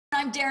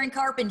I'm Darren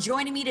Karp, and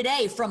joining me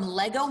today from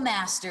Lego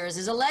Masters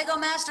is a Lego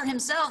Master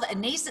himself,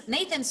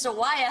 Nathan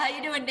Sawaya. How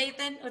you doing,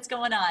 Nathan? What's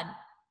going on?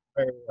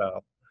 Very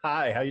well.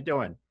 Hi, how you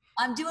doing?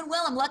 I'm doing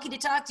well. I'm lucky to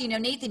talk to you. Now,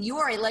 Nathan, you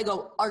are a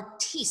Lego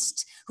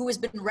artiste who has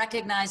been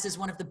recognized as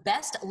one of the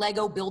best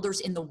Lego builders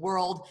in the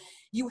world.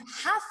 You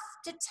have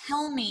to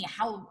tell me,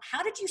 how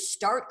did you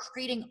start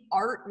creating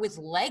art with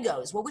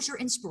Legos? What was your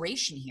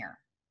inspiration here?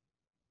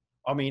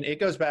 I mean, it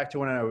goes back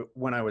to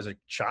when I was a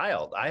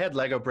child. I had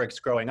Lego bricks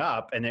growing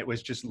up, and it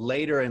was just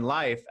later in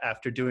life,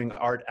 after doing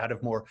art out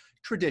of more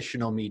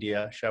traditional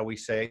media, shall we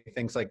say,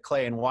 things like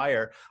clay and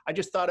wire. I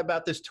just thought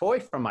about this toy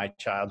from my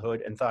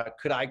childhood and thought,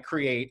 could I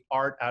create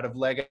art out of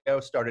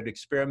Lego? Started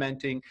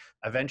experimenting,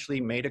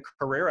 eventually made a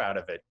career out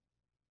of it.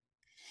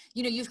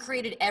 You know, you've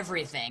created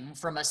everything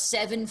from a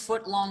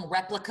 7-foot-long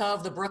replica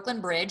of the Brooklyn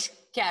Bridge,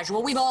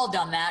 casual. We've all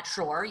done that,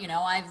 sure. You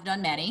know, I've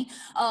done many.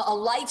 A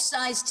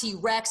life-size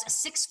T-Rex, a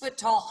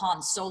 6-foot-tall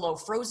Han Solo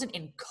frozen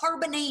in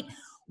carbonate.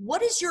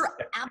 What is your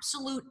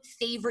absolute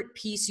favorite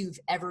piece you've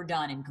ever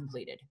done and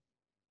completed?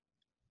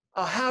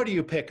 How do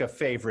you pick a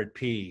favorite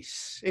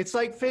piece? It's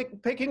like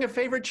picking a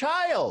favorite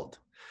child.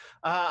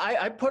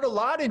 I put a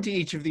lot into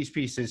each of these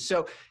pieces.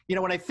 So, you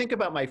know, when I think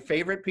about my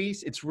favorite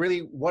piece, it's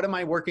really, what am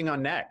I working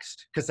on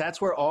next? Because that's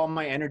where all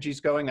my energy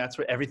is going. That's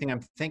what everything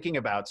I'm thinking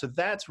about. So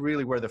that's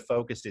really where the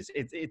focus is.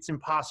 It's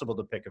impossible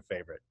to pick a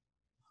favorite.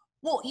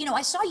 Well, you know,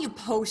 I saw you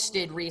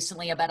posted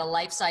recently about a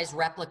life-size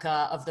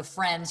replica of the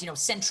Friends,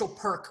 Central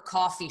Perk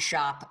coffee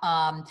shop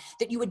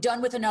that you had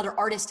done with another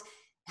artist.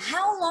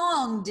 How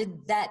long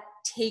did that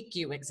take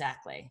you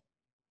exactly?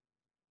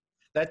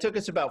 That took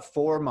us about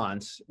 4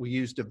 months. We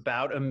used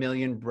about 1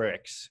 million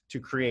bricks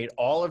to create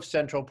all of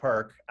Central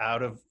Perk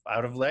out of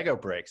Lego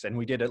bricks. And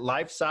we did it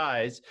life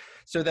size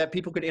so that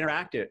people could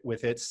interact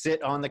with it,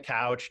 sit on the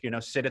couch,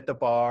 sit at the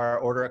bar,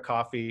 order a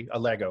coffee, a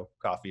Lego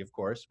coffee, of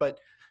course. But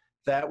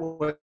that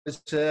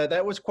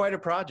was quite a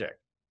project.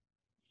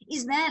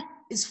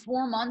 Is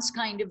 4 months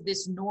kind of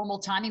this normal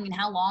time? I mean,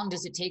 how long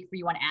does it take for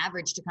you on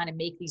average to kind of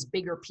make these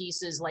bigger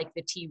pieces like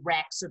the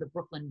T-Rex or the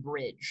Brooklyn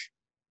Bridge?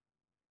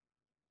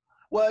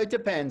 Well, it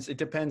depends. It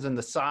depends on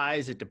the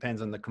size. It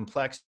depends on the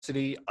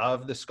complexity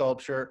of the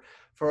sculpture.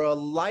 For a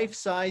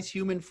life-size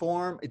human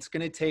form, it's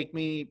going to take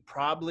me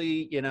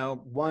probably,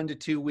 1 to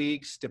 2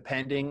 weeks,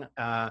 depending.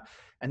 And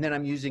then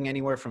I'm using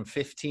anywhere from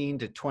 15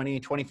 to 20,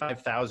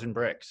 25,000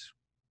 bricks.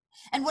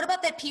 And what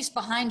about that piece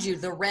behind you,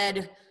 the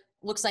red,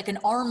 looks like an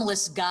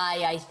armless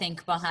guy, I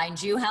think,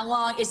 behind you? How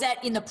long, is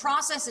that in the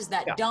process? Is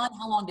that done?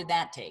 How long did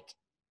that take?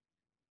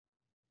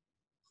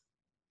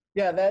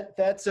 Yeah,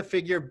 that's a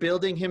figure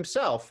building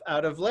himself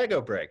out of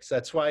Lego bricks.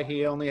 That's why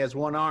he only has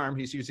one arm.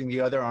 He's using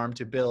the other arm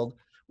to build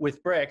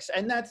with bricks.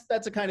 And that's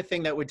the kind of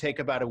thing that would take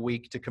about a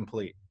week to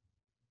complete.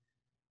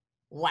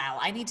 Wow,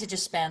 I need to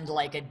just spend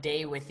like a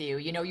day with you.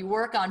 You know, you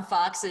work on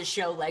Fox's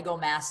show Lego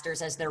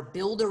Masters as their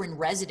builder in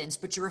residence,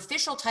 but your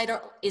official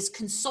title is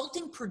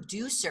consulting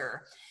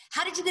producer.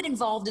 How did you get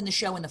involved in the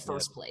show in the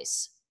first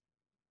place?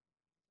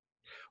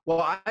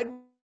 Well, I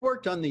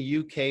worked on the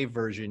UK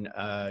version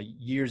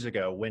years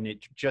ago when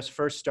it just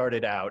first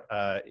started out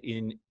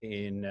in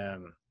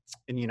the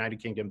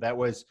United Kingdom. That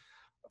was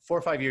 4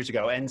 or 5 years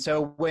ago. And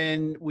so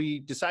when we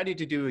decided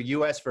to do a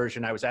US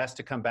version, I was asked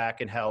to come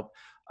back and help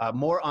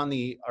more on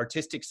the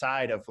artistic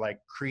side of like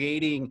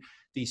creating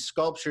these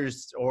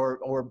sculptures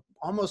or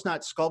almost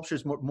not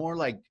sculptures, more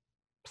like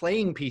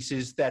playing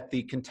pieces that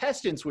the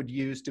contestants would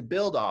use to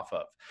build off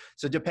of.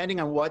 So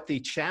depending on what the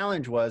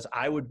challenge was,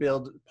 I would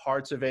build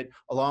parts of it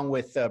along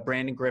with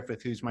Brandon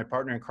Griffith, who's my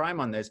partner in crime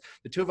on this.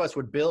 The two of us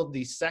would build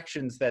these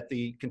sections that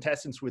the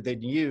contestants would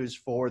then use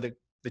for the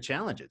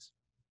challenges.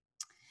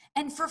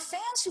 And for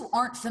fans who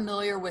aren't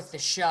familiar with the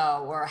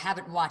show or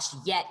haven't watched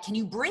yet, can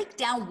you break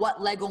down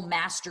what Lego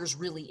Masters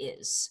really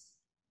is?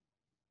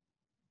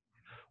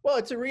 Well,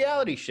 it's a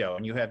reality show,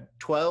 and you have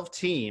 12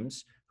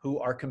 teams who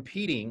are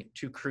competing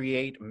to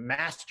create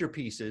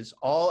masterpieces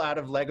all out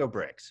of Lego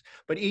bricks.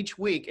 But each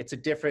week it's a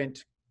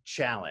different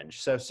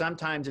challenge. So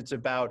sometimes it's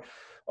about,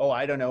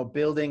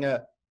 building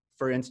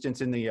for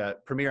instance, in the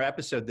premiere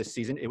episode this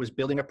season, it was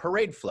building a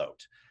parade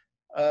float.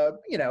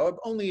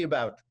 Only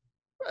about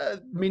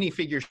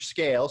minifigure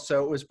scale.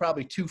 So it was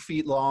probably 2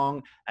 feet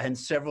long and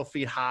several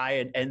feet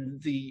high. And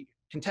the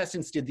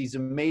contestants did these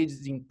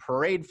amazing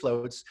parade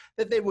floats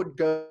that they would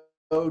go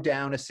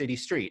down a city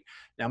street.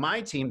 Now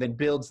my team then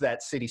builds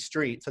that city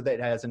street so that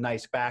it has a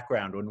nice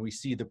background when we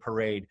see the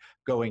parade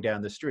going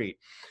down the street.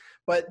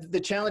 But the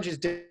challenges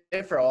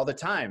differ all the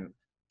time.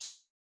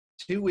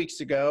 2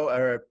 weeks ago,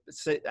 or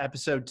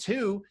episode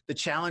 2, the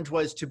challenge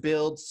was to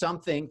build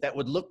something that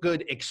would look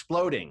good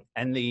exploding.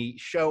 And the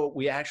show,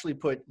 we actually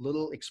put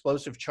little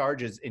explosive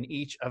charges in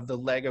each of the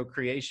Lego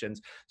creations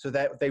so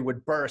that they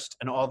would burst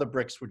and all the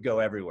bricks would go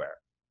everywhere.